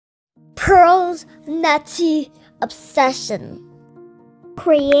Pearl's Nutty Obsession.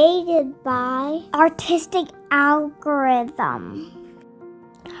 Created by Artistic Algorithm.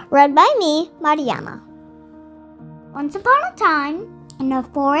 Read by me, Mariana. Once upon a time, in a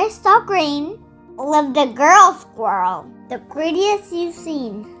forest all green, lived a girl squirrel, the greediest you've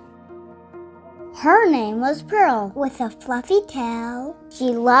seen. Her name was Pearl. With a fluffy tail, she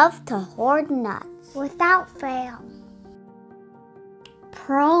loved to hoard nuts without fail.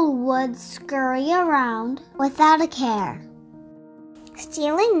 Pearl would scurry around without a care,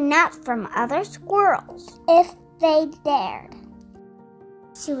 stealing nuts from other squirrels if they dared.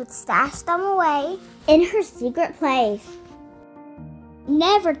 She would stash them away in her secret place,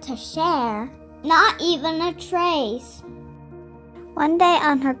 never to share, not even a trace. One day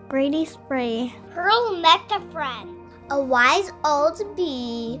on her greedy spree, Pearl met a friend, a wise old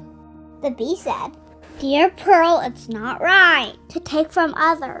bee. The bee said, "Dear Pearl, it's not right to take from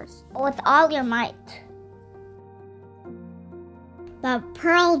others with all your might." But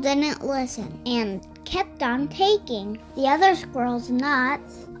Pearl didn't listen and kept on taking the other squirrels'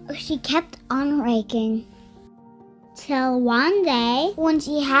 nuts. She kept on raking. Till one day, when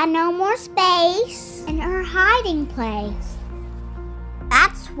she had no more space in her hiding place,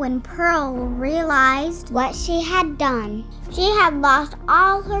 that's when Pearl realized what she had done. She had lost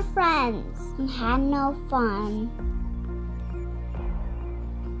all her friends and had no fun.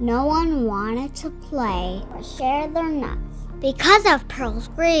 No one wanted to play or share their nuts. Because of Pearl's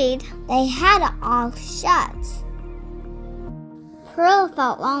greed, they had it all shut. Pearl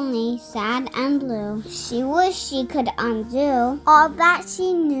felt lonely, sad, and blue. She wished she could undo all that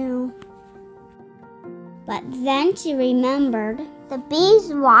she knew. But then she remembered the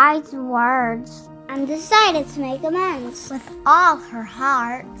bee's wise words and decided to make amends with all her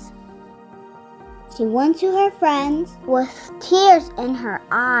heart. She went to her friends with tears in her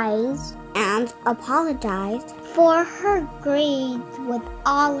eyes and apologized for her greed with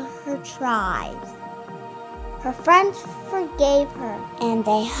all her tries. Her friends forgave her and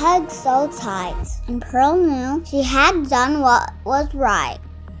they hugged so tight, and Pearl knew she had done what was right.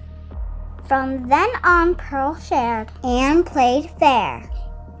 From then on, Pearl shared and played fair,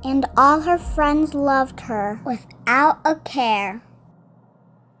 and all her friends loved her without a care.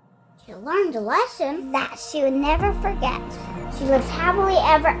 She learned a lesson that she would never forget. She lived happily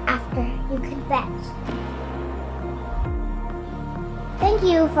ever after, you could bet. Thank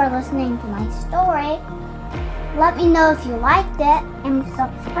you for listening to my story. Let me know if you liked it and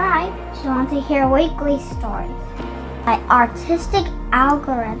subscribe if you want to hear weekly stories by Artistic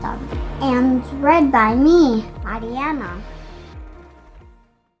Algorithm and read by me, Mariana.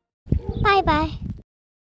 Bye-bye.